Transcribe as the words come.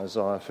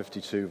Isaiah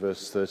 52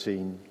 verse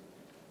 13.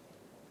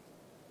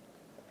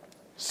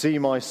 See,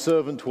 my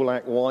servant will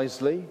act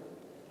wisely.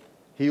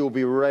 He will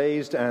be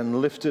raised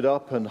and lifted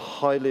up and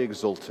highly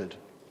exalted.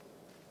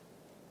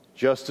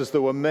 Just as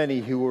there were many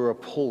who were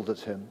appalled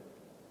at him.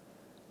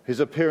 His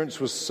appearance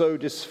was so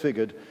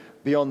disfigured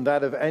beyond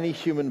that of any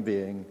human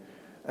being,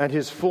 and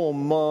his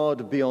form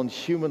marred beyond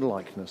human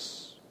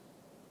likeness.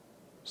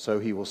 So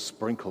he will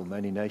sprinkle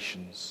many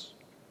nations,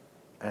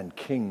 and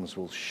kings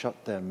will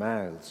shut their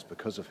mouths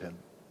because of him.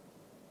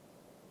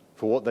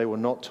 For what they were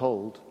not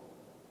told,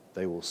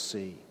 they will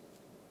see,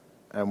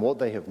 and what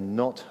they have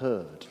not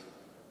heard,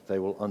 they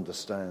will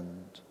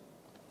understand.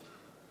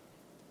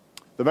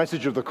 The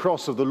message of the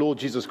cross of the Lord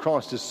Jesus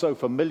Christ is so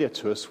familiar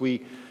to us,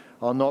 we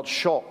are not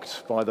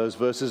shocked by those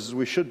verses as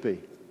we should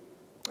be.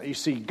 You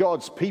see,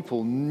 God's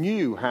people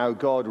knew how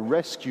God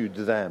rescued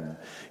them.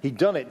 He'd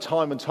done it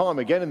time and time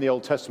again in the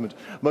Old Testament,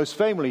 most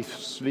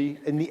famously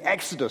in the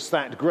Exodus,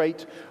 that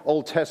great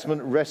Old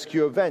Testament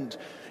rescue event.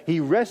 He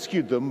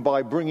rescued them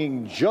by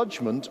bringing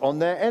judgment on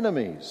their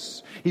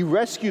enemies. He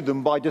rescued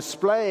them by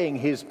displaying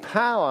his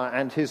power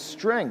and his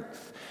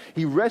strength.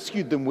 He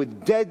rescued them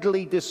with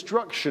deadly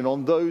destruction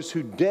on those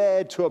who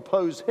dared to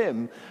oppose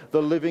him,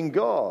 the living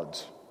God.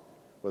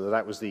 Whether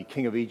that was the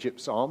king of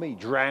Egypt's army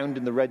drowned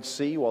in the Red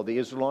Sea while the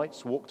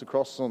Israelites walked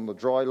across on the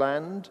dry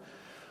land,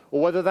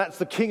 or whether that's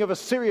the king of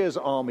Assyria's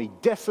army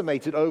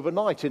decimated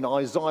overnight in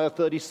Isaiah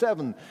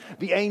 37,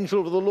 the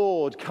angel of the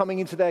Lord coming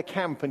into their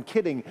camp and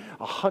killing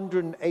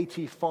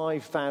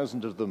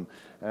 185,000 of them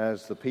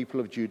as the people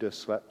of Judah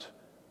slept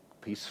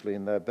peacefully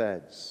in their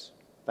beds.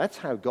 That's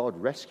how God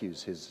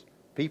rescues his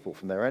people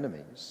from their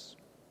enemies.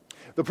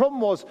 The problem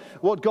was,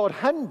 what God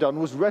hadn't done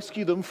was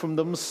rescue them from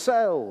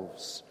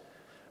themselves.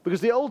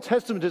 Because the Old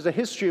Testament is a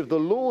history of the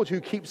Lord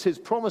who keeps his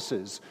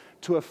promises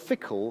to a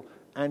fickle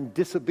and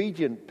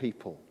disobedient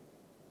people.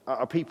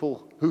 A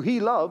people who he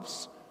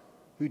loves,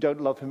 who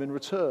don't love him in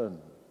return.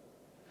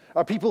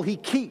 A people he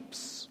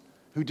keeps,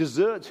 who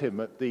desert him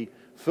at the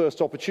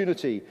first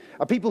opportunity.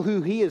 A people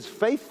who he is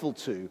faithful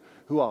to,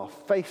 who are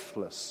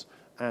faithless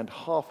and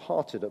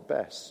half-hearted at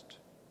best.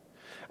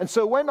 And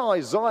so when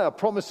Isaiah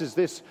promises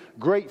this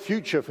great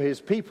future for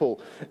his people,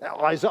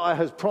 Isaiah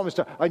has promised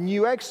a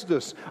new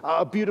exodus,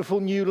 a beautiful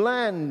new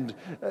land.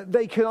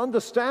 They can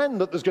understand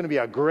that there's going to be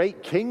a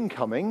great king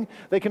coming.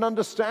 They can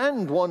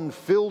understand one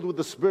filled with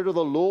the Spirit of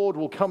the Lord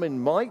will come in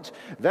might.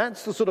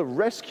 That's the sort of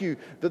rescue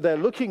that they're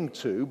looking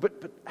to.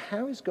 But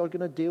how is God going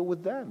to deal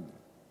with them?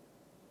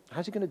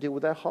 How's he going to deal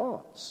with their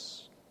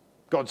hearts?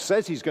 God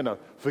says he's going to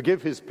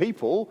forgive his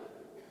people,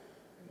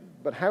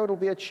 but how it'll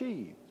be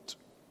achieved?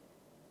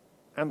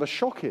 And the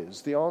shock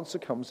is, the answer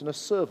comes in a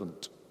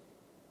servant.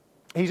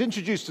 He's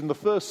introduced in the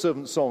first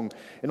servant song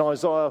in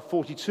Isaiah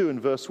 42 and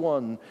verse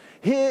 1.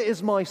 Here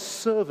is my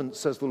servant,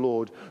 says the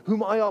Lord,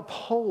 whom I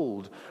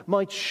uphold,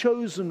 my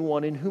chosen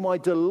one in whom I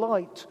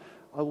delight.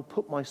 I will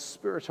put my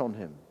spirit on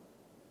him,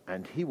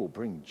 and he will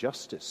bring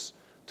justice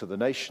to the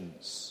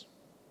nations.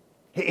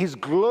 His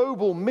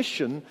global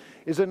mission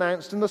is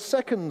announced in the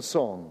second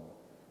song,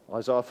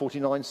 Isaiah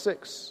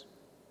 49:6.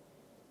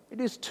 It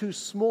is too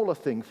small a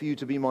thing for you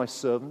to be my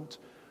servant,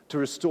 to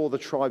restore the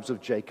tribes of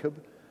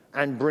Jacob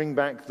and bring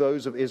back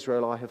those of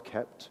Israel I have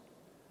kept.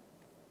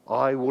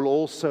 I will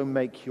also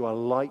make you a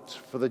light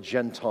for the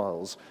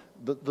Gentiles,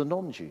 the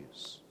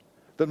non-Jews,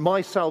 that my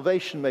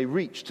salvation may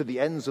reach to the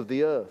ends of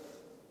the earth.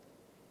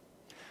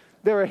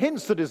 There are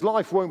hints that his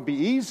life won't be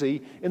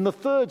easy in the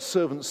third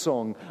servant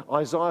song,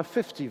 Isaiah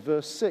 50,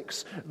 verse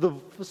 6. The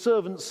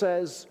servant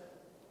says,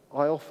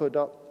 I offered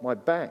up my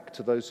back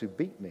to those who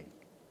beat me,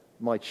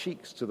 my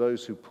cheeks to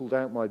those who pulled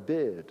out my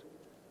beard.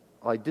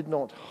 I did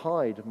not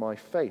hide my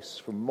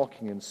face from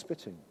mocking and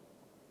spitting.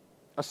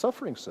 A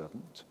suffering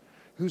servant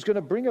who's going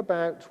to bring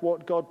about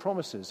what God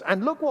promises.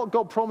 And look what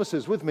God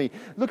promises with me.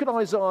 Look at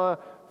Isaiah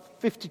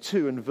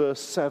 52 and verse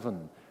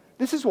 7.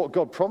 This is what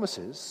God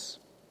promises.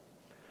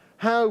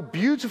 How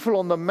beautiful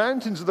on the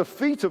mountains are the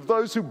feet of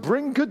those who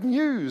bring good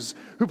news,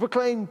 who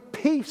proclaim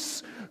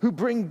peace, who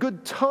bring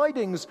good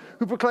tidings,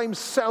 who proclaim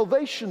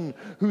salvation,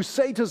 who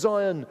say to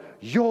Zion,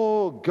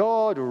 your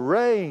God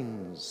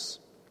reigns.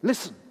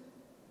 Listen,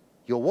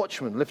 your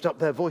watchmen lift up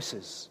their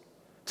voices.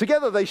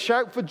 Together they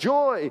shout for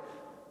joy.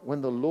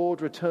 When the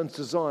Lord returns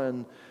to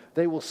Zion,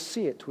 they will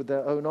see it with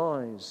their own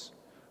eyes.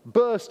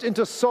 Burst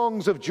into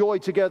songs of joy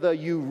together,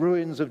 you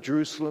ruins of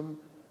Jerusalem.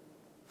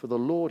 For the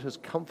Lord has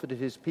comforted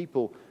his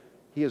people.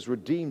 He has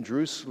redeemed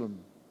Jerusalem.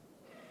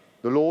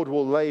 The Lord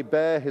will lay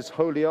bare his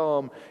holy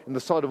arm in the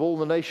sight of all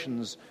the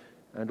nations,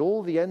 and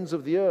all the ends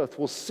of the earth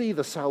will see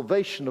the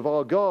salvation of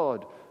our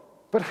God.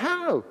 But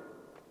how?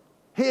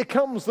 Here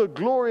comes the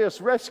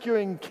glorious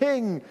rescuing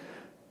King.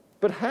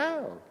 But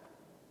how?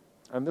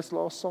 And this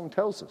last song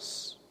tells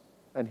us,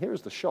 and here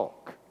is the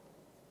shock.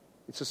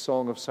 It's a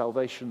song of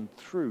salvation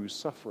through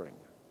suffering,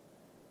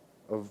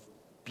 of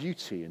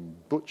beauty in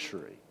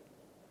butchery,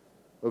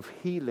 of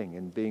healing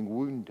in being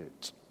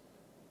wounded,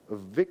 of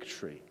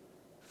victory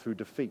through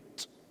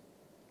defeat.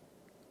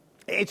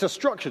 It's a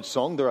structured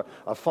song. There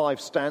are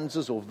 5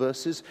 stanzas or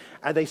verses,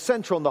 and they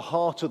center on the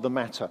heart of the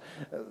matter.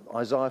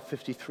 Isaiah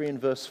 53 and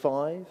verse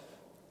 5,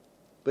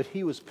 but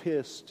he was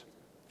pierced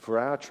for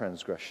our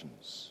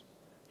transgressions.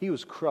 He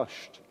was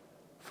crushed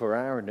for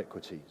our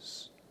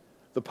iniquities.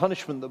 The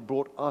punishment that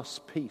brought us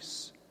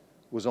peace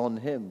was on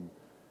him,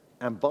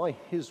 and by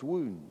his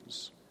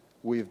wounds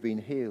we have been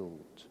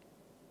healed.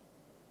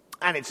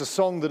 And it's a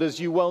song that, as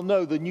you well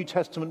know, the New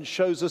Testament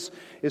shows us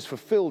is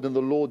fulfilled in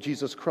the Lord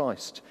Jesus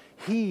Christ.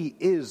 He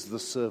is the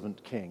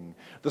servant king,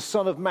 the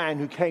Son of Man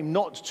who came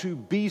not to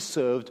be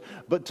served,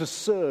 but to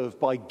serve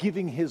by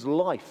giving his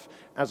life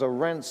as a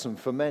ransom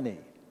for many.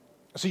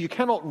 So you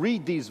cannot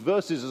read these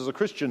verses as a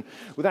Christian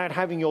without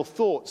having your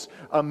thoughts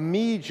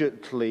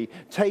immediately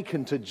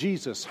taken to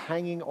Jesus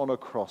hanging on a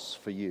cross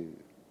for you.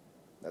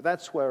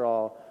 That's where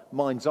our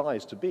mind's eye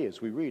is to be as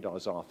we read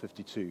Isaiah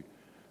 52,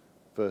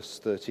 verse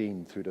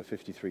 13 through to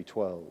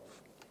 53:12.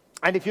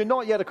 And if you're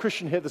not yet a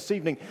Christian here this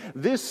evening,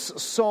 this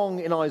song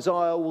in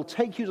Isaiah will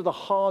take you to the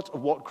heart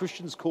of what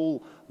Christians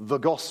call the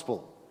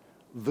gospel,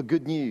 the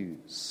good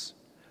news.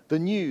 The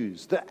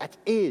news that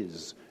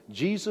is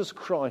Jesus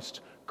Christ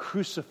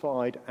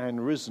crucified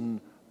and risen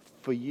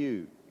for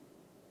you.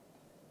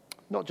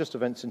 Not just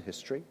events in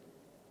history,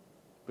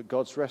 but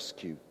God's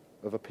rescue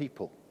of a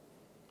people.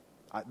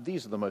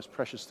 These are the most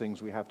precious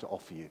things we have to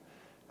offer you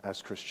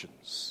as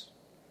Christians.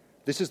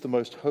 This is the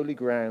most holy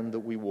ground that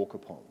we walk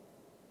upon.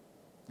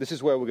 This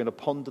is where we're going to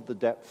ponder the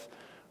depth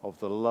of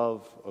the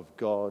love of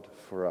God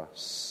for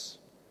us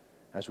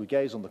as we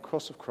gaze on the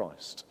cross of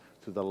Christ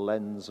through the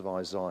lens of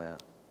Isaiah.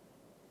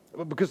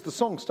 Because the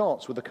song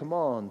starts with a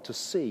command to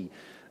see.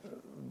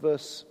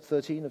 Verse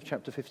 13 of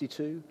chapter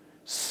 52.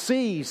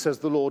 See, says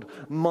the Lord,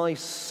 my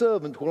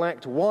servant will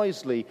act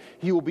wisely.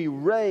 He will be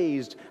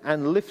raised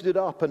and lifted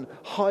up and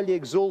highly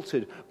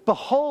exalted.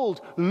 Behold,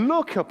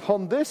 look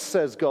upon this,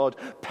 says God.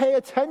 Pay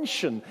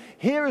attention.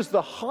 Here is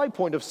the high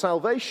point of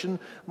salvation,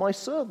 my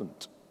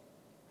servant.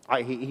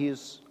 He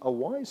is a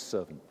wise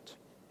servant.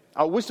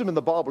 Our wisdom in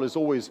the Bible is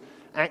always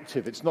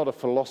active. It's not a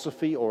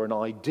philosophy or an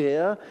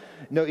idea.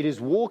 No, it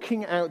is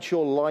walking out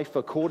your life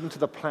according to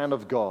the plan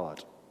of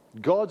God.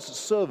 God's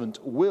servant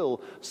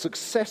will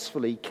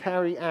successfully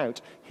carry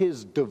out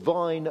his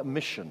divine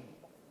mission.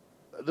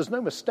 There's no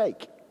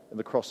mistake in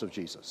the cross of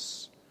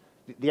Jesus.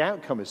 The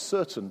outcome is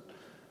certain.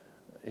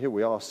 Here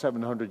we are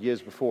 700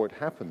 years before it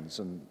happens,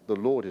 and the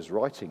Lord is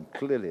writing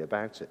clearly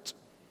about it.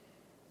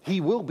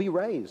 He will be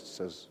raised,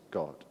 says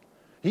God.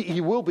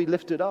 He will be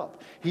lifted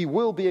up. He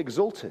will be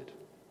exalted.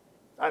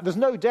 There's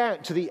no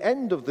doubt to the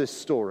end of this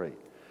story.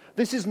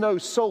 This is no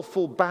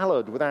soulful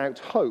ballad without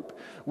hope.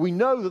 We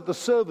know that the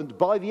servant,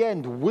 by the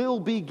end,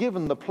 will be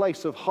given the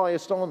place of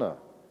highest honor.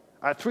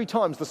 3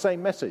 times the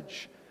same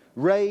message.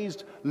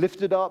 Raised,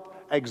 lifted up,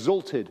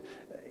 exalted.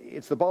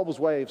 It's the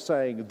Bible's way of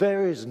saying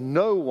there is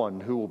no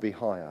one who will be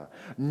higher,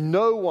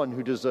 no one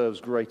who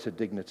deserves greater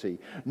dignity,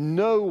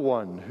 no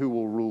one who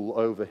will rule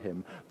over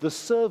him. The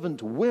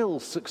servant will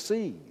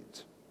succeed.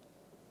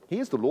 He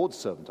is the Lord's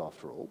servant,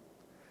 after all.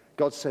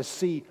 God says,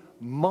 see,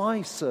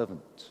 my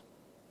servant.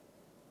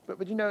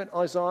 But you know, in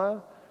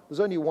Isaiah, there's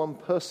only one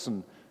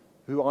person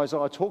who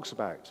Isaiah talks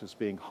about as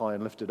being high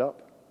and lifted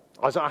up.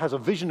 Isaiah has a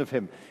vision of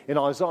him in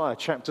Isaiah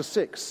chapter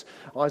 6.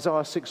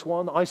 Isaiah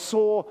 6:1, I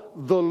saw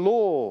the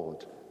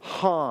Lord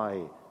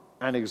high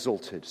and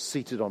exalted,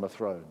 seated on a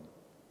throne.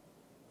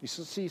 You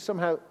see,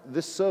 somehow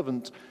this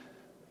servant,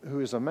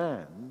 who is a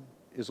man,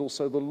 is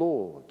also the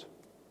Lord.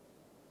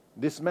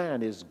 This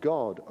man is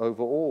God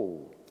over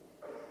all.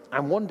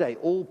 And one day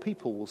all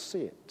people will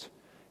see it.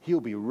 He'll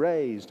be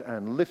raised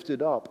and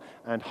lifted up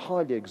and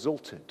highly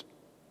exalted.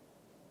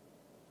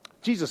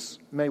 Jesus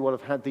may well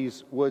have had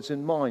these words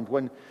in mind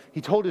when he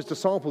told his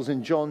disciples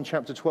in John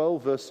chapter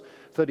 12, verse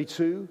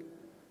 32,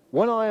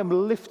 when I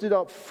am lifted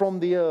up from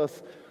the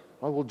earth,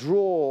 I will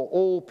draw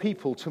all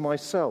people to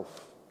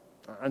myself.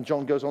 And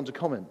John goes on to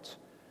comment,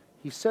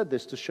 he said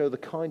this to show the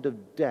kind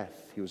of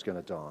death he was going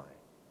to die.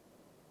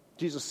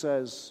 Jesus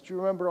says, do you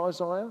remember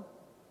Isaiah?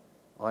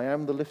 I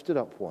am the lifted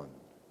up one,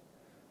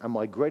 and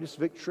my greatest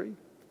victory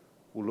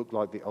will look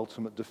like the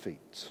ultimate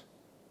defeat.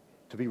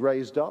 To be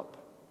raised up,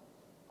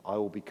 I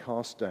will be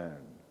cast down,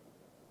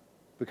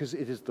 because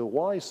it is the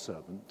wise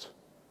servant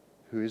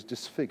who is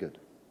disfigured.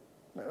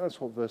 That's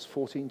what verse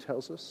 14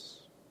 tells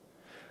us.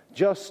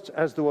 Just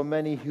as there were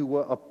many who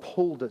were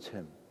appalled at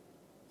him,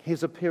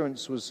 his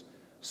appearance was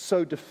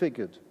so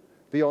disfigured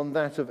beyond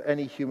that of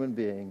any human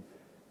being,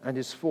 and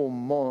his form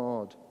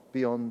marred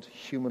beyond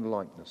human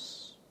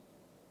likeness.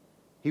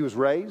 He was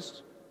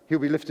raised, he'll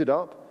be lifted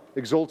up,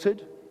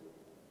 exalted,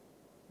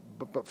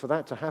 but for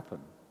that to happen,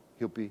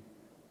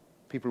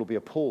 people will be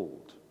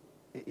appalled.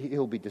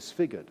 He'll be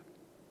disfigured.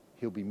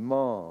 He'll be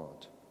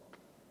marred.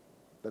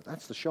 But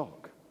that's the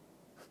shock.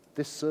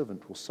 This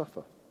servant will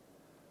suffer.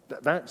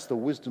 That's the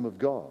wisdom of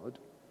God,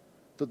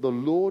 that the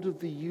Lord of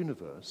the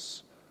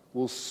universe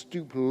will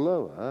stoop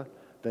lower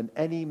than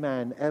any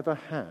man ever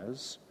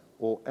has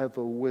or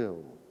ever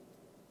will.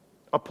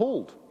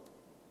 Appalled.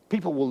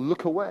 People will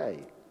look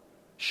away.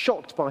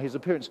 shocked by his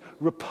appearance,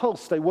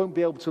 repulsed. They won't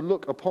be able to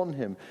look upon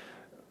him.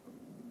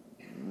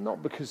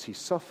 Not because he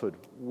suffered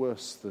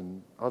worse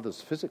than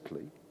others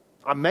physically.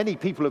 Many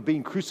people have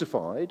been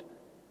crucified,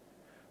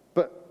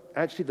 but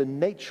actually the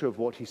nature of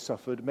what he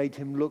suffered made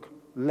him look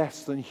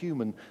less than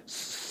human,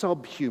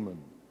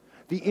 subhuman.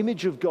 The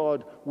image of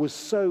God was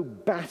so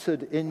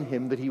battered in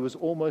him that he was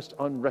almost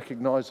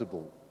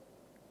unrecognizable.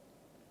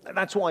 And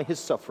that's why his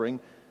suffering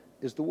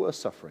is the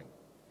worst suffering.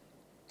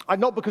 And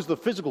not because of the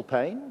physical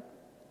pain,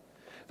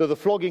 though the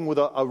flogging with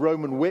a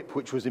Roman whip,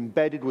 which was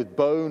embedded with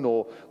bone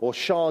or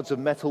shards of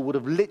metal, would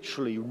have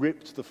literally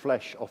ripped the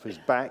flesh off his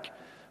back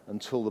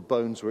until the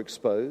bones were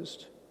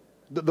exposed.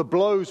 The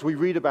blows we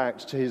read about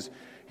to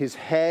his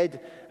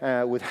head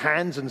with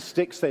hands and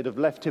sticks, they'd have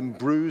left him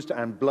bruised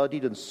and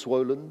bloodied and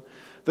swollen.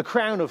 The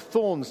crown of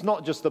thorns,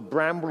 not just the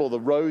bramble or the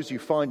rose you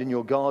find in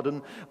your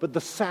garden, but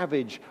the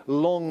savage,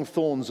 long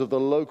thorns of the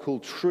local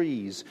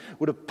trees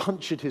would have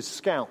punctured his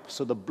scalp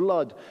so the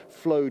blood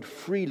flowed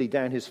freely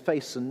down his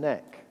face and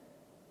neck.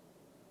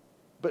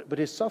 But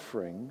his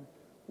suffering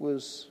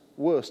was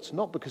worst,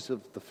 not because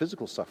of the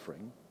physical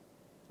suffering.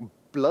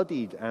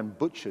 Bloodied and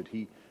butchered,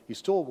 he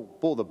still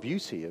bore the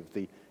beauty of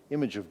the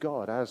image of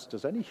God, as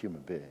does any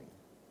human being.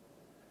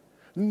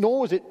 Nor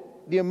was it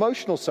the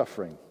emotional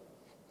suffering.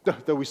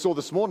 Though we saw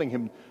this morning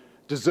him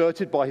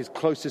deserted by his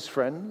closest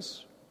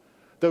friends,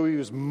 though he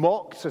was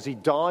mocked as he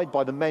died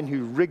by the men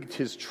who rigged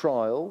his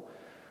trial,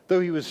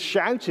 though he was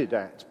shouted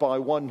at by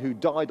one who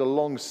died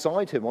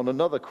alongside him on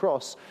another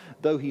cross,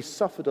 though he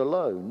suffered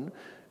alone,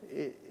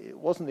 it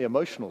wasn't the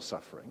emotional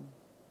suffering.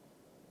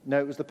 No,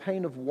 it was the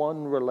pain of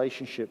one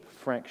relationship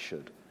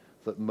fractured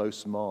that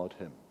most marred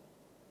him,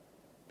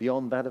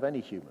 beyond that of any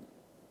human.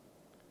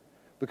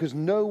 Because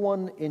no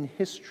one in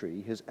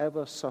history has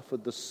ever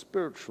suffered the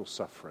spiritual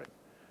suffering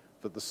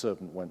that the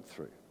servant went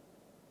through.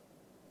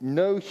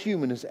 No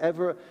human has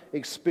ever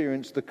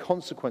experienced the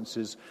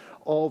consequences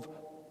of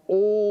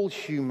all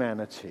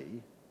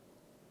humanity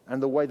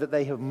and the way that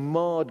they have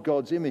marred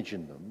God's image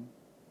in them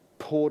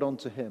poured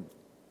onto him.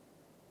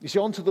 You see,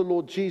 onto the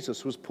Lord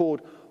Jesus was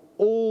poured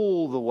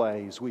all the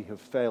ways we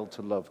have failed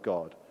to love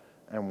God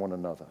and one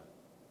another.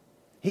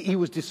 He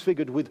was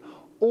disfigured with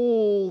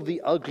all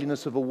the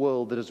ugliness of a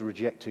world that has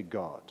rejected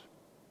God.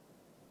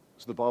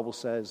 So the Bible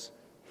says,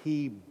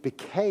 he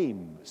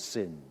became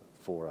sin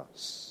for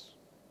us.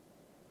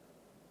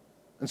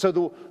 And so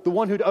the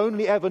one who'd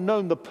only ever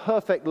known the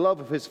perfect love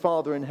of his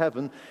Father in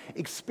heaven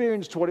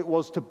experienced what it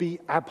was to be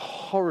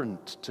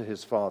abhorrent to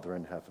his Father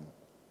in heaven.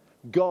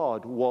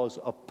 God was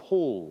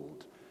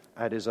appalled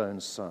at his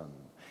own Son.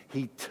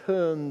 He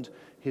turned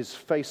his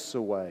face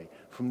away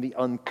from the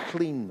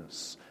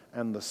uncleanness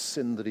and the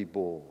sin that he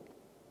bore.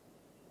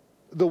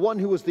 The one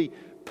who was the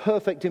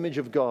perfect image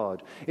of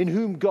God, in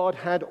whom God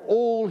had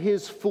all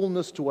his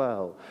fullness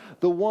dwell,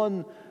 the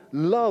one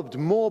loved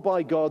more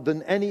by God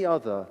than any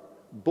other,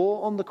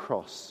 bore on the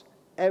cross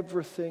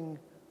everything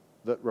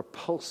that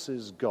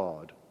repulses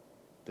God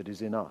that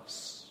is in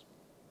us.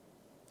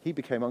 He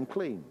became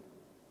unclean,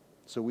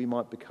 so we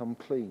might become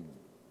clean.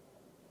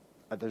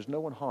 And there's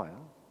no one higher,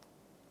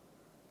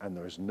 and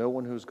there is no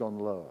one who has gone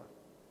lower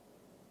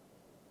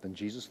than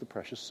Jesus, the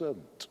precious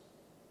servant.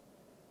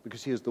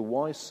 Because he is the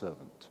wise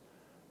servant,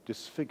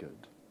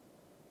 disfigured,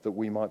 that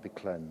we might be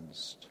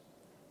cleansed.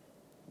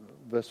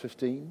 Verse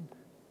 15,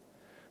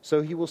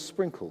 so he will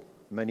sprinkle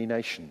many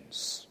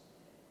nations.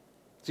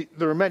 See,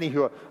 there are many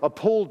who are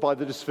appalled by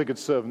the disfigured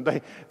servant.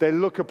 They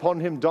look upon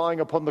him dying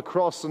upon the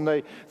cross and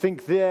they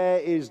think there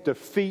is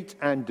defeat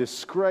and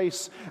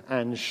disgrace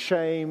and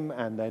shame,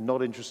 and they're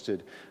not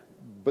interested.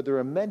 But there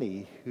are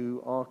many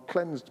who are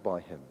cleansed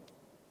by him,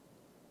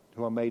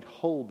 who are made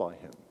whole by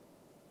him.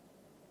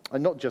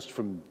 And not just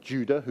from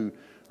Judah, who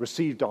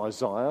received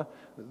Isaiah,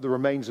 the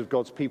remains of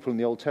God's people in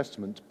the Old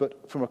Testament,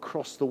 but from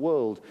across the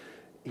world.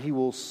 He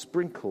will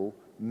sprinkle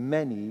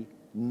many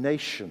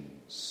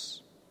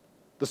nations.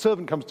 The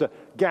servant comes to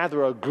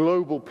gather a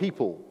global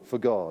people for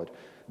God.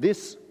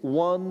 This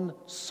one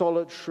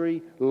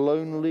solitary,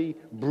 lonely,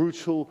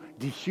 brutal,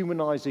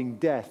 dehumanizing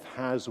death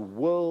has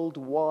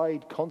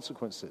worldwide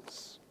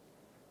consequences.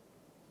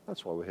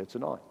 That's why we're here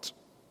tonight.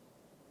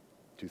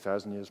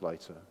 2,000 years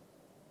later,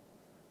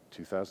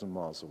 2,000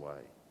 miles away,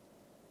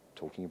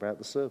 talking about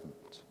the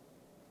servant.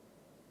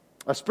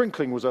 A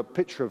sprinkling was a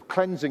picture of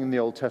cleansing in the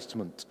Old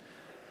Testament.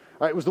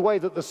 It was the way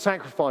that the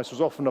sacrifice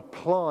was often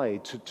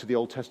applied to the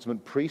Old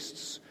Testament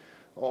priests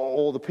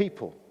or the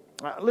people.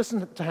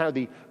 Listen to how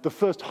the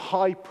first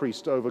high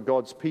priest over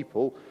God's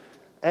people,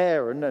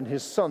 Aaron, and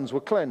his sons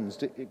were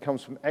cleansed. It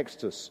comes from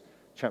Exodus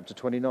chapter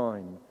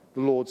 29.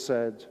 The Lord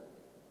said,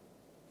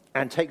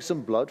 "And take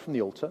some blood from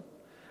the altar,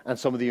 and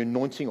some of the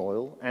anointing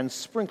oil, and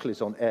sprinkle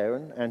it on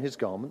Aaron and his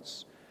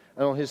garments,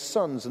 and on his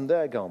sons and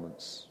their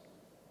garments.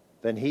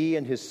 Then he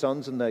and his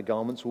sons and their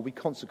garments will be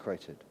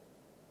consecrated.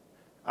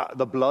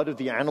 The blood of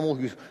the animal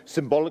who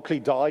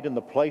symbolically died in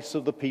the place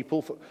of the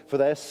people for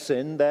their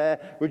sin,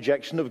 their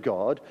rejection of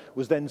God,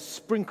 was then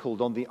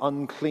sprinkled on the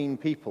unclean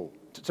people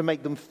to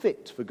make them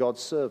fit for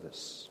God's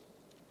service.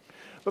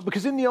 But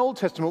because in the Old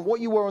Testament, what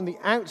you were on the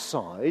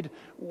outside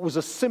was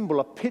a symbol,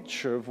 a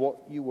picture of what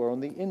you were on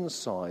the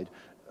inside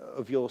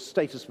of your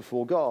status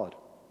before God.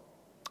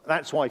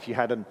 That's why if you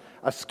had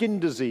a skin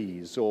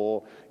disease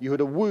or you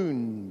had a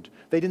wound,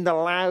 they didn't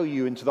allow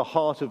you into the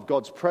heart of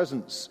God's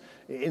presence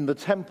in the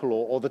temple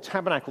or the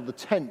tabernacle, the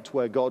tent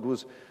where God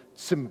was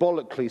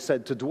symbolically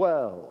said to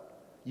dwell.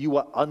 You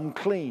were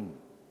unclean.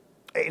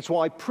 It's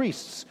why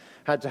priests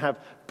had to have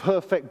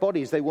perfect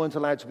bodies. They weren't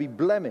allowed to be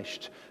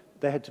blemished.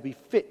 They had to be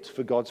fit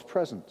for God's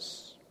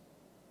presence.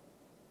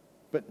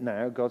 But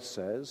now God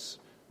says,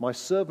 my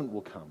servant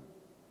will come,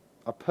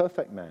 a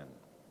perfect man,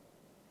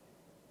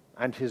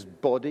 and his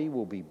body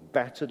will be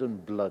battered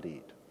and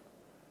bloodied,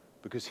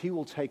 because he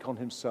will take on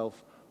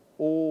himself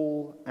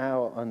all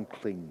our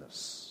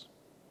uncleanness.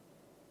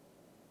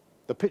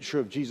 The picture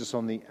of Jesus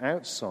on the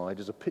outside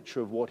is a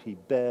picture of what he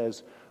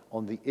bears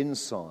on the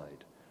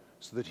inside,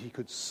 so that he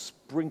could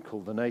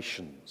sprinkle the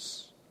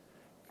nations,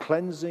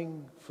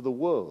 cleansing for the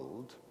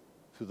world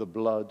through the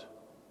blood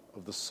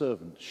of the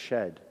servant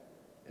shed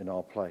in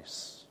our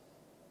place.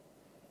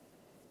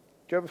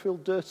 Do you ever feel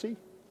dirty?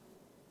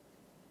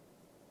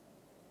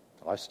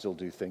 I still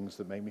do things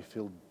that make me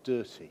feel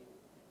dirty.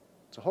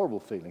 It's a horrible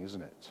feeling,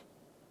 isn't it?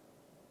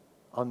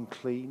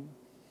 Unclean,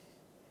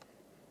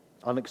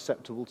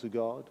 unacceptable to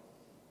God.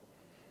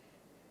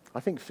 I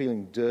think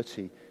feeling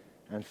dirty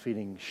and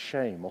feeling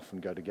shame often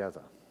go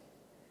together.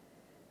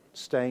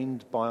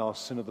 Stained by our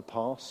sin of the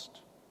past,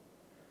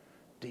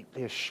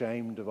 deeply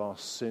ashamed of our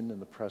sin in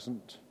the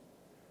present,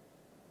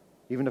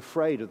 even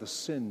afraid of the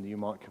sin you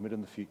might commit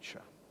in the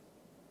future.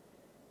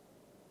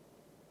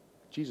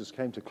 Jesus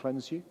came to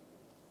cleanse you.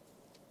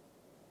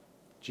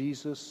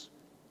 Jesus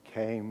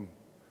came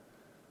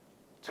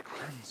to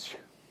cleanse you.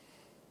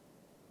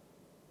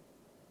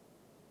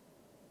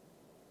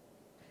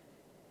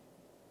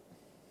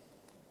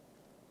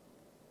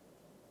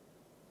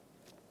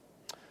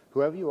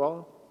 Whoever you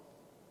are,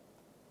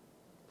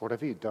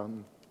 whatever you've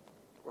done,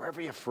 wherever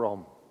you're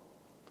from,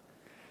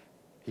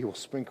 he will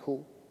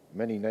sprinkle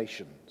many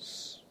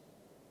nations.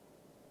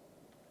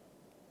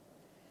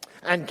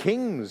 And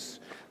kings,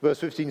 verse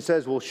 15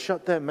 says, will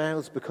shut their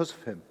mouths because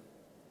of him.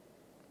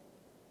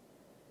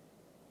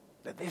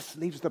 This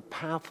leaves the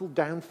powerful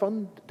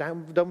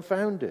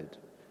dumbfounded.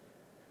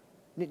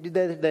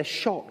 They're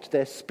shocked,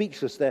 they're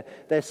speechless,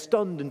 they're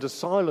stunned into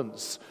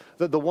silence,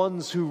 that the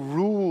ones who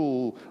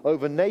rule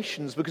over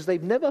nations, because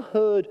they've never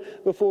heard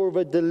before of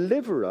a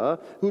deliverer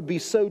who would be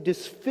so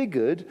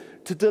disfigured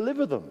to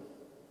deliver them.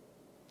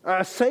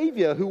 A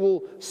savior who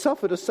will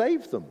suffer to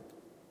save them.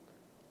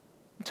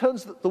 It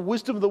turns the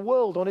wisdom of the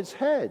world on its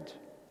head.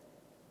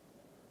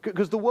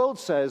 Because the world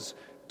says,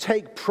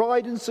 take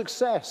pride in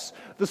success,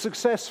 the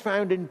success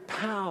found in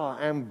power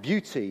and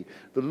beauty.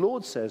 The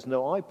Lord says,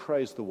 no, I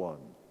praise the one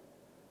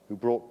who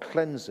brought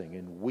cleansing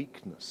in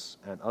weakness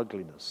and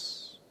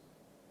ugliness.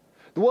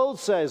 The world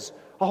says,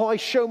 oh, I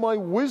show my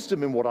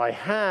wisdom in what I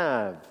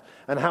have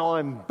and how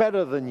I'm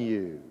better than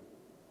you.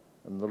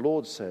 And the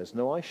Lord says,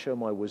 no, I show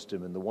my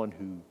wisdom in the one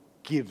who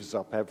gives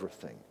up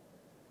everything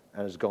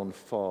and has gone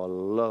far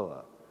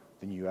lower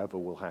than you ever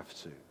will have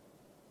to.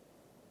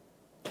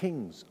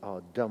 Kings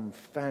are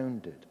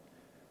dumbfounded.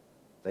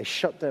 They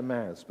shut their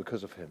mouths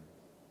because of him.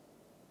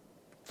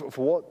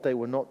 For what they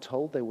were not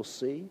told, they will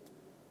see.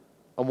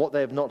 And what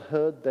they have not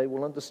heard, they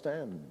will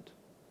understand.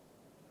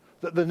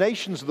 That the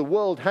nations of the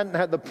world hadn't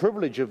had the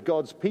privilege of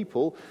God's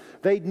people.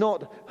 They'd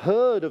not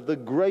heard of the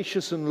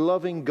gracious and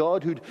loving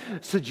God who'd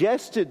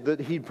suggested that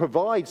he'd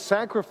provide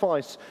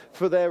sacrifice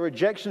for their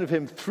rejection of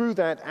him through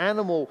that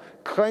animal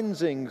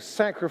cleansing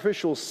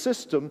sacrificial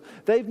system.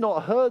 They've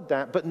not heard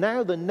that, but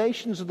now the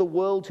nations of the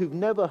world who've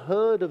never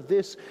heard of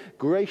this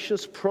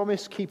gracious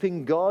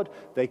promise-keeping God,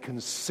 they can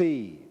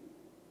see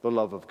the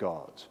love of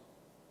God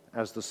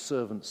as the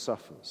servant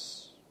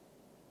suffers.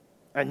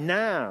 And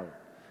now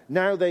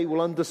they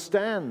will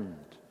understand.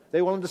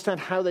 They will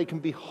understand how they can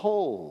be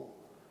whole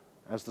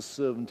as the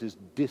servant is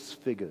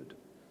disfigured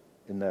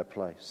in their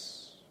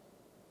place.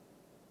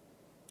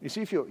 You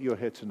see, if you're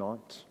here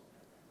tonight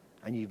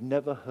and you've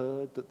never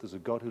heard that there's a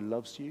God who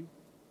loves you,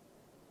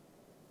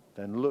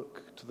 then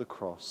look to the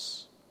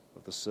cross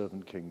of the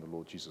servant king, the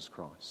Lord Jesus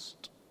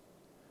Christ.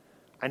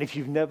 And if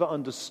you've never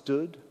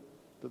understood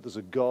that there's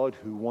a God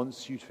who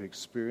wants you to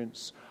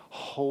experience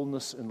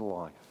wholeness in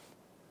life,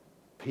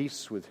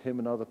 peace with him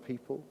and other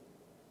people,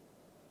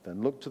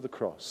 then look to the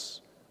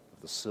cross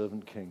of the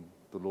servant king,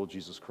 the Lord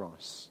Jesus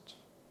Christ.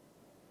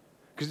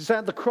 Because it's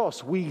at the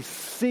cross we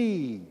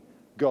see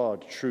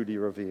God truly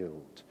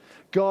revealed.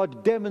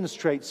 God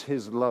demonstrates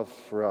his love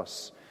for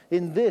us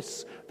in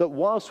this, that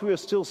whilst we are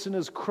still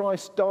sinners,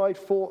 Christ died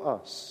for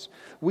us.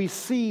 We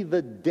see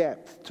the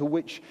depth to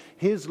which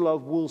his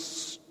love will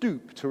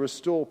stoop to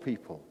restore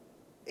people.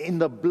 In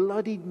the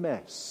bloodied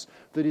mess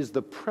that is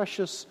the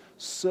precious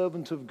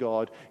servant of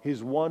God,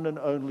 his one and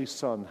only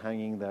Son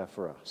hanging there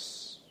for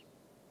us.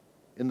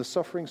 In the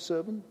suffering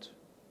servant,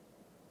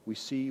 we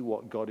see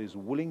what God is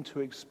willing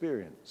to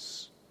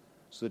experience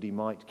so that he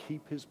might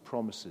keep his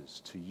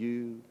promises to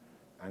you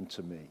and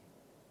to me.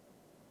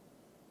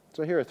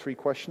 So here are three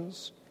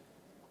questions.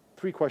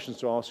 Three questions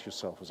to ask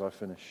yourself as I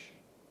finish.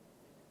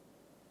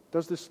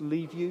 Does this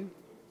leave you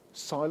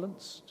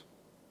silenced?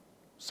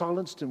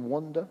 Silenced in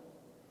wonder?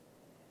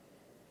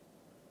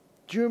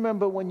 Do you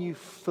remember when you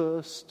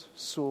first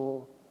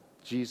saw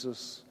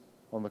Jesus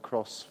on the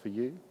cross for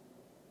you? Do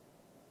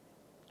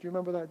you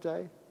remember that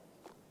day?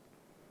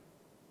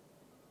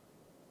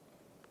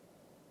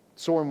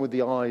 Saw him with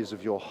the eyes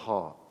of your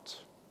heart.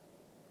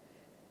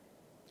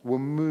 Were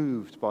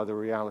moved by the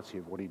reality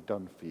of what he'd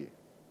done for you.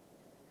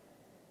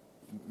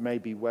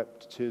 Maybe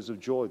wept tears of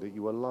joy that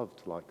you were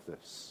loved like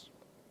this.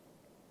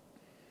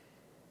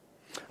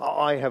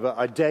 I have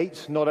a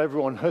date. Not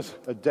everyone has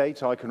a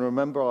date. I can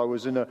remember I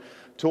was in a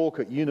talk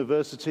at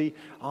university.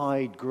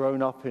 I'd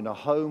grown up in a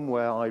home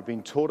where I'd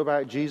been taught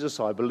about Jesus.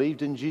 I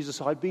believed in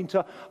Jesus. I'd been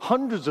to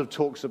hundreds of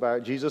talks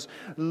about Jesus.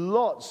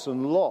 Lots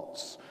and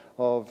lots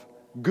of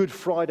Good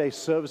Friday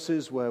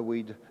services where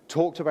we'd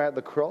talked about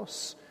the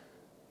cross.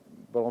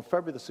 But on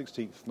February the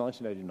 16th,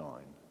 1989,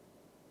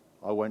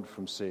 I went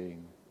from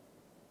seeing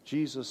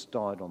Jesus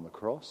died on the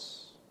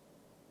cross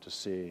to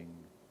seeing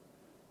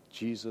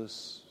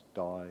Jesus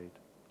died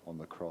on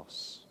the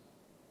cross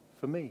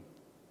for me.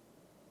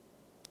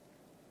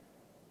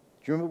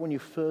 Do you remember when you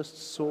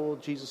first saw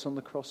Jesus on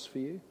the cross for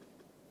you?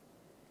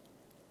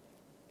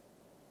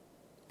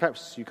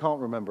 Perhaps you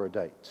can't remember a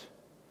date,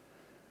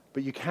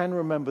 but you can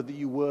remember that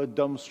you were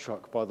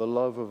dumbstruck by the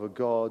love of a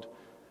God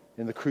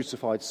in the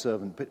crucified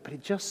servant. But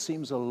it just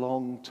seems a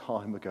long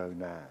time ago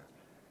now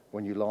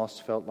when you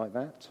last felt like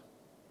that.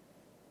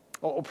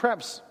 Or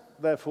perhaps,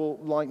 therefore,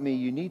 like me,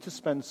 you need to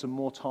spend some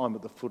more time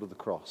at the foot of the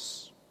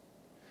cross.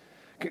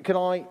 Can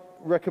I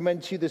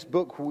recommend to you this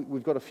book?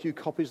 We've got a few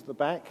copies at the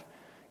back.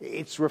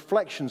 It's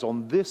reflections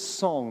on this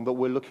song that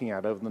we're looking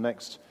at over the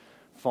next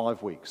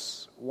 5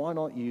 weeks. Why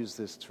not use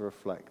this to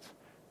reflect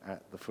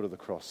at the foot of the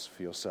cross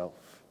for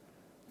yourself?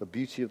 The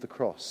beauty of the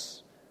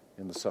cross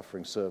in the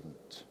suffering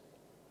servant.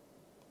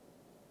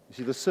 You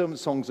see, the sermon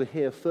songs are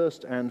here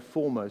first and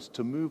foremost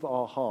to move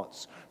our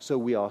hearts so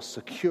we are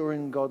secure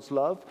in God's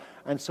love,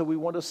 and so we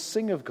want to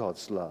sing of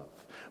God's love.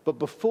 But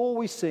before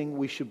we sing,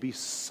 we should be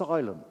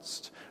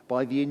silenced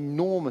by the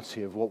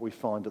enormity of what we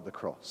find at the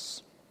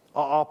cross.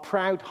 Our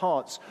proud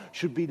hearts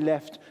should be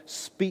left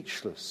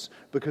speechless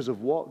because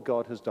of what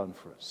God has done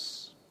for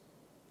us.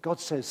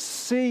 God says,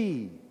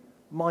 "See,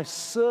 my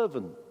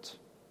servant."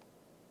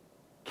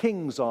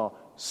 Kings are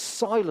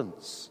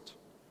silenced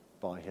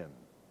by him.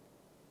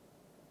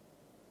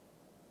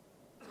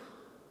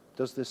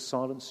 Does this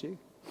silence you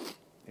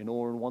in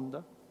awe and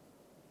wonder?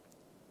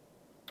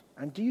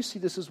 And do you see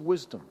this as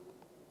wisdom?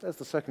 There's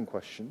the second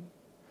question.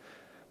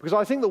 Because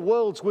I think the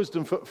world's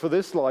wisdom for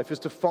this life is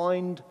to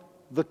find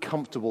the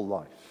comfortable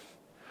life,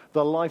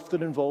 the life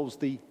that involves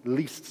the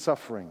least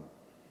suffering,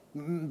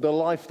 the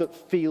life that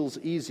feels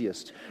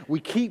easiest. We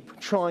keep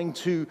trying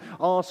to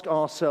ask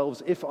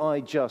ourselves, if I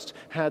just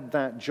had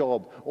that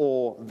job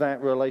or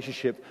that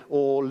relationship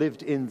or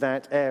lived in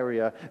that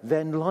area,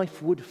 then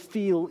life would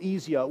feel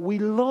easier. We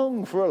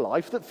long for a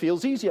life that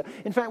feels easier.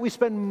 In fact, we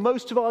spend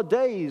most of our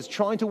days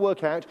trying to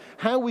work out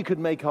how we could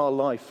make our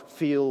life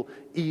feel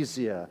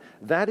easier.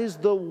 That is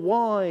the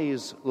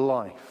wise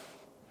life.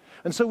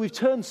 And so we've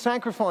turned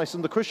sacrifice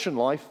in the Christian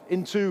life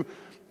into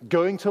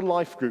going to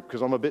life group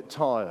because I'm a bit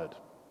tired,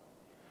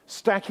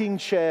 stacking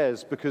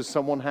chairs because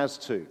someone has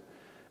to.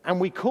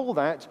 And we call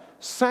that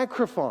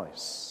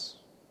sacrifice.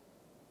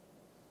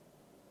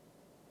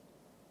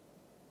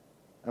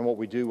 And what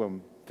we do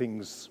when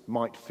things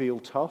might feel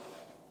tough,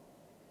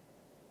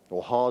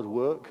 or hard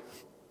work,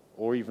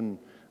 or even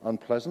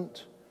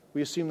unpleasant,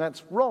 we assume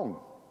that's wrong.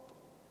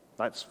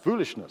 That's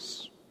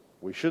foolishness.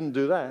 We shouldn't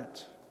do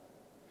that.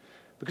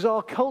 Because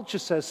our culture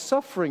says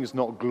suffering is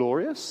not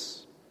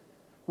glorious.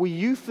 We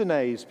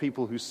euthanize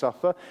people who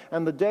suffer,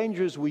 and the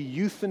danger is we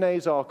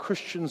euthanize our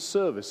Christian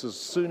service as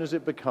soon as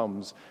it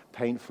becomes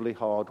painfully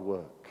hard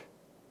work.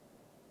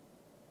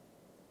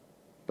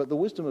 But the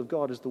wisdom of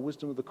God is the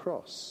wisdom of the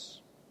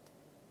cross.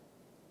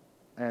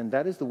 And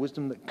that is the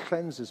wisdom that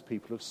cleanses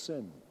people of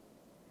sin.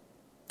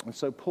 And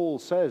so Paul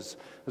says,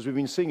 as we've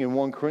been seeing in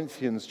 1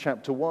 Corinthians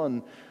chapter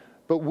 1,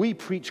 "But we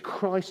preach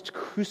Christ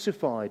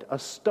crucified, a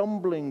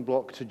stumbling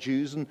block to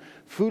Jews and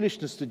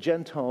foolishness to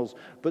Gentiles,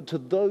 but to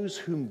those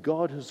whom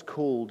God has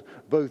called,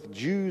 both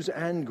Jews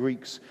and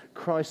Greeks,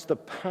 Christ the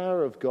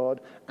power of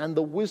God and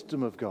the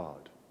wisdom of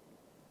God."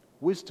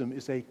 Wisdom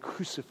is a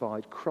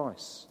crucified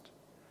Christ.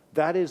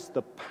 That is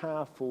the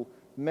powerful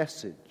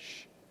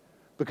message,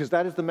 because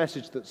that is the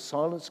message that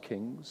silences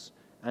kings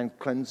and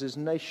cleanses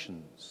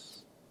nations.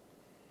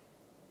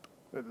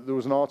 There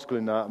was an article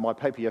in my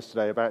paper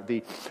yesterday about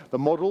the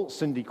model,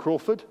 Cindy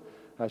Crawford.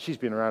 She's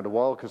been around a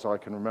while because I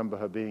can remember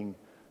her being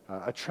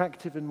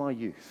attractive in my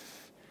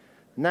youth.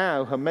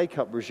 Now, her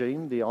makeup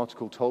regime, the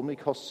article told me,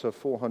 costs her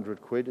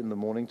 400 quid in the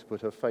morning to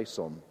put her face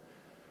on.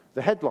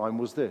 The headline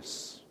was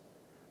this: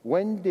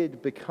 "When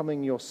did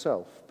becoming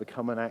yourself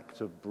become an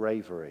act of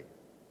bravery?"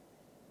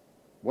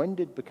 When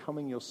did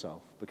becoming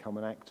yourself become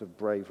an act of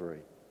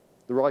bravery?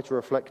 The writer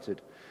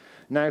reflected,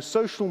 Now,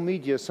 social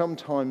media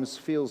sometimes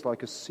feels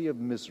like a sea of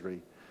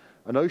misery,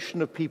 an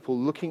ocean of people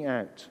looking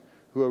out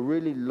who are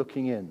really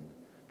looking in,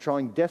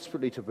 trying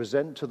desperately to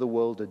present to the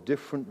world a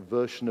different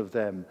version of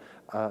them,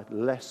 a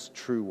less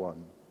true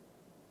one.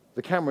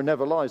 The camera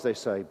never lies, they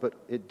say, but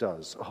it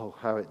does. Oh,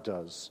 how it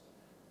does.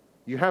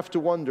 You have to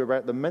wonder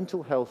about the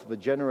mental health of a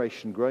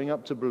generation growing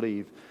up to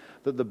believe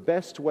that the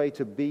best way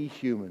to be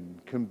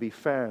human can be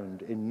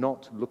found in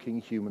not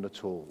looking human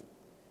at all.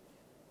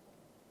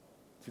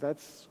 See,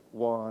 that's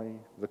why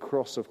the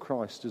cross of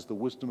Christ is the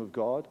wisdom of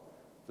God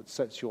that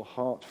sets your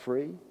heart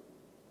free.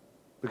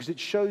 Because it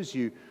shows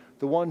you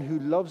the one who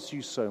loves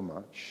you so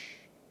much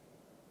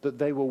that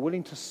they were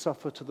willing to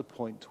suffer to the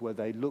point where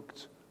they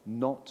looked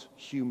not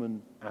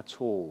human at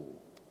all.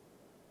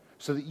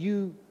 So that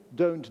you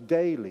don't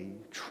daily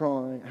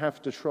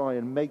have to try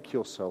and make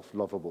yourself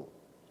lovable.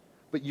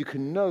 But you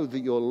can know that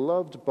you're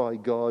loved by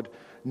God,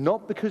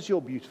 not because you're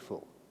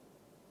beautiful,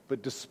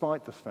 but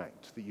despite the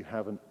fact that you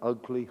have an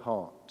ugly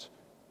heart,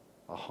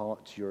 a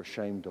heart you're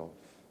ashamed of.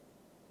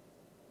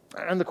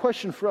 And the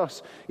question for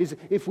us is,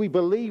 if we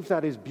believe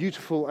that is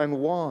beautiful and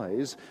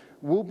wise,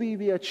 will we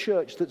be a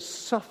church that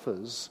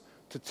suffers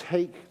to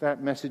take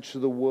that message to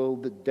the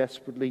world that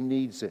desperately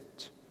needs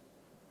it?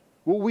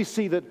 Will we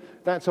see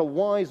that that's a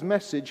wise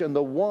message and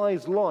the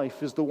wise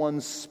life is the one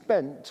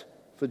spent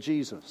for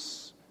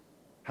Jesus?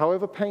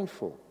 However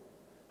painful,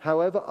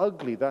 however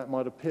ugly that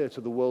might appear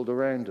to the world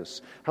around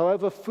us,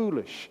 however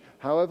foolish,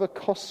 however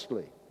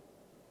costly.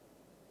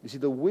 You see,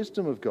 the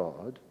wisdom of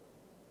God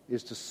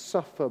is to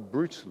suffer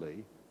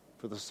brutally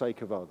for the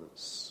sake of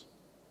others.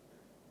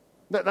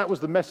 That was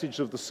the message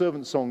of the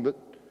servant song that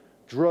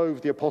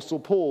drove the Apostle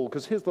Paul,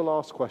 because here's the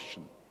last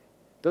question.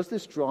 Does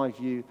this drive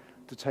you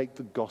to take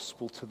the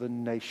gospel to the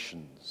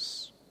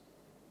nations?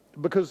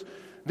 Because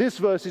this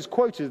verse is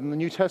quoted in the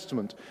New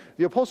Testament.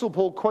 The Apostle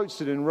Paul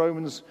quotes it in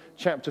Romans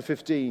chapter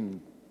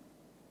 15.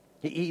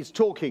 He's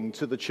talking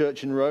to the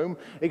church in Rome,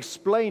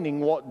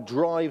 explaining what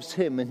drives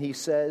him, and he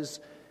says,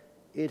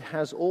 "It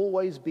has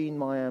always been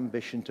my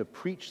ambition to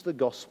preach the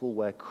gospel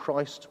where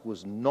Christ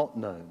was not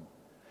known,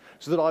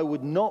 so that I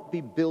would not be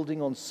building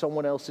on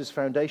someone else's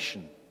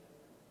foundation.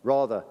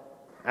 Rather,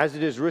 as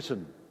it is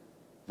written,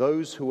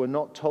 those who were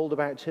not told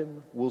about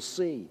him will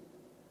see,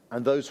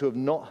 and those who have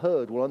not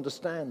heard will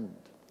understand."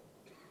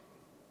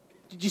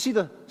 Did you see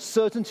the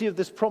certainty of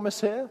this promise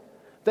here?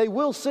 They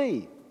will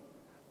see.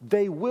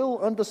 They will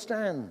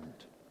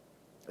understand.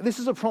 This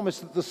is a promise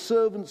that the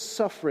servant's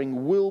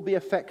suffering will be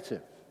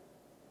effective.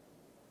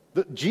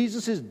 That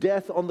Jesus'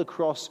 death on the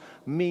cross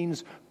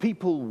means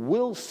people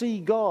will see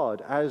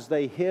God as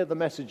they hear the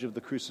message of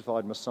the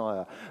crucified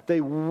Messiah.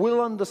 They will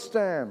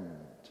understand.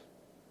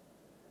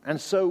 And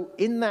so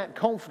in that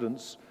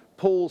confidence,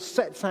 Paul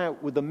sets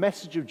out with the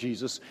message of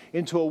Jesus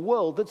into a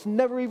world that's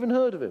never even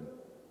heard of him.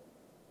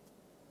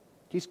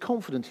 He's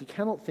confident he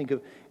cannot think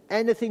of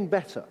anything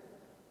better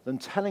than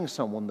telling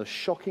someone the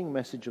shocking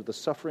message of the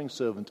suffering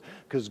servant,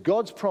 because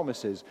God's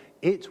promise is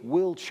it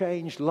will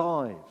change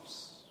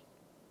lives.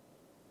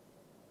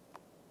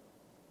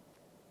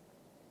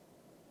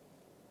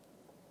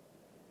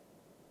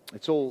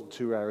 It's all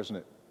too rare, isn't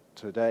it,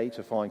 today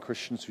to find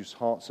Christians whose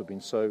hearts have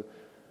been so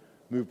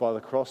moved by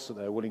the cross that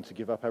they're willing to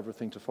give up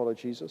everything to follow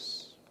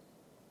Jesus?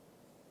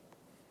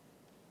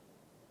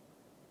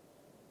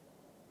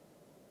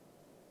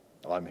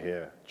 I'm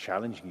here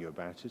challenging you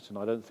about it, and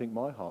I don't think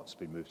my heart's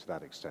been moved to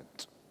that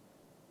extent.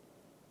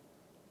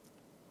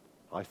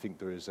 I think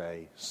there is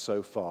a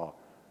so far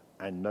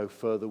and no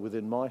further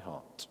within my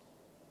heart.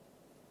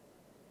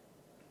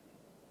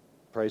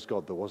 Praise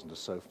God, there wasn't a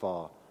so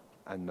far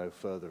and no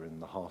further in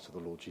the heart of the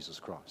Lord Jesus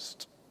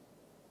Christ.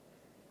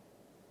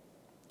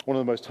 One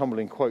of the most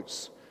humbling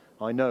quotes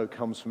I know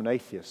comes from an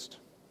atheist,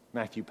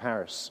 Matthew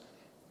Parris.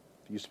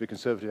 He used to be a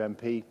Conservative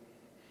MP,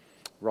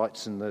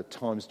 writes in the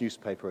Times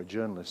newspaper, a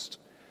journalist.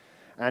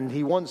 And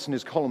he once in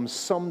his column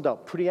summed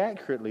up pretty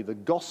accurately the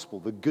gospel,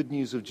 the good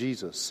news of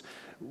Jesus,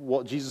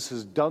 what Jesus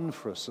has done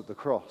for us at the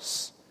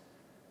cross.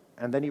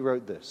 And then he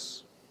wrote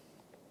this: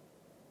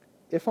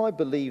 "If I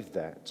believed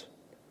that,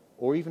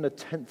 or even a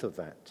tenth of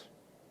that,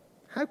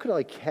 how could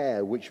I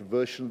care which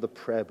version of the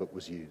prayer book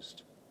was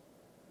used?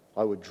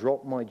 I would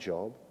drop my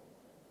job,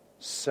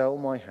 sell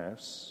my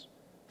house,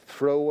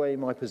 throw away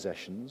my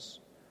possessions,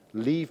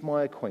 leave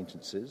my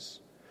acquaintances,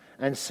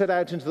 and set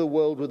out into the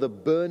world with a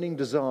burning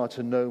desire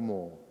to know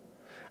more.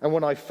 And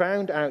when I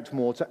found out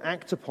more, to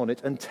act upon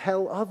it and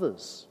tell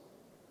others.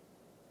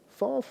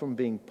 Far from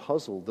being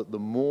puzzled that the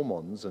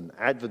Mormons and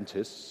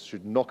Adventists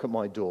should knock at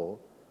my door,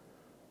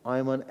 I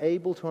am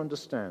unable to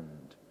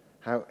understand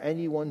how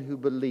anyone who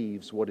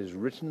believes what is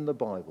written in the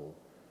Bible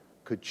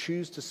could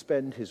choose to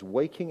spend his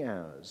waking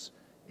hours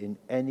in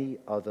any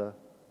other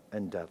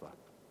endeavor.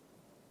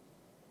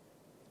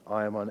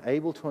 I am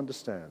unable to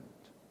understand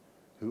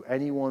who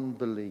anyone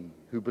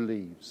who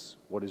believes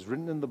what is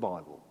written in the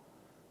Bible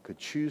could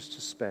choose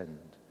to spend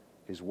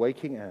his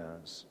waking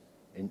hours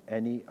in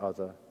any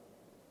other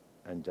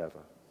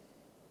endeavor."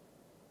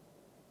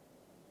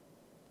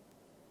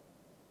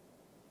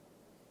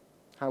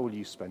 How will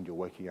you spend your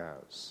waking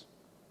hours?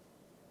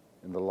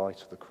 in the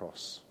light of the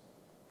cross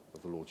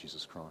of the Lord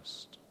Jesus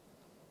Christ.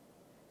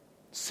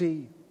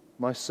 See,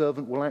 my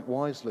servant will act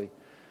wisely.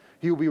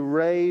 He will be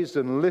raised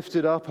and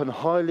lifted up and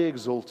highly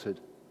exalted.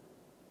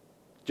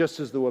 Just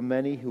as there were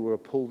many who were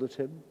appalled at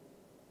him,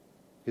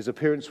 his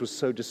appearance was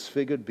so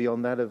disfigured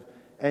beyond that of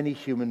any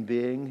human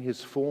being,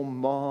 his form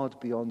marred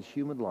beyond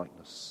human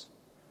likeness.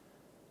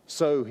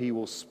 So he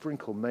will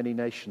sprinkle many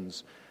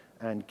nations,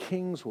 and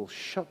kings will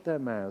shut their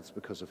mouths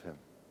because of him.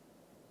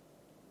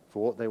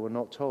 For what they were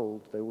not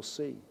told, they will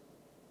see,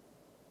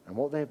 and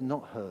what they have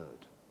not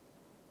heard,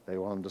 they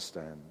will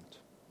understand.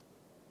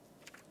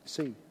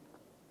 See,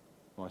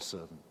 my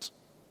servant.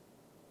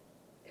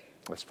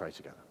 Let's pray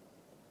together.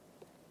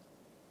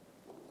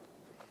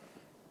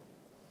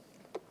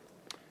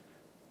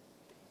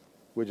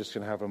 We're just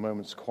going to have a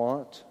moment's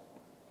quiet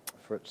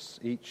for us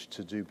each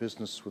to do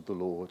business with the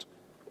Lord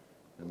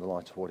in the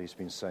light of what he's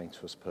been saying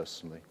to us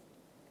personally.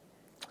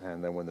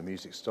 And then when the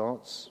music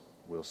starts,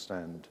 we'll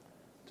stand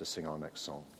to sing our next song.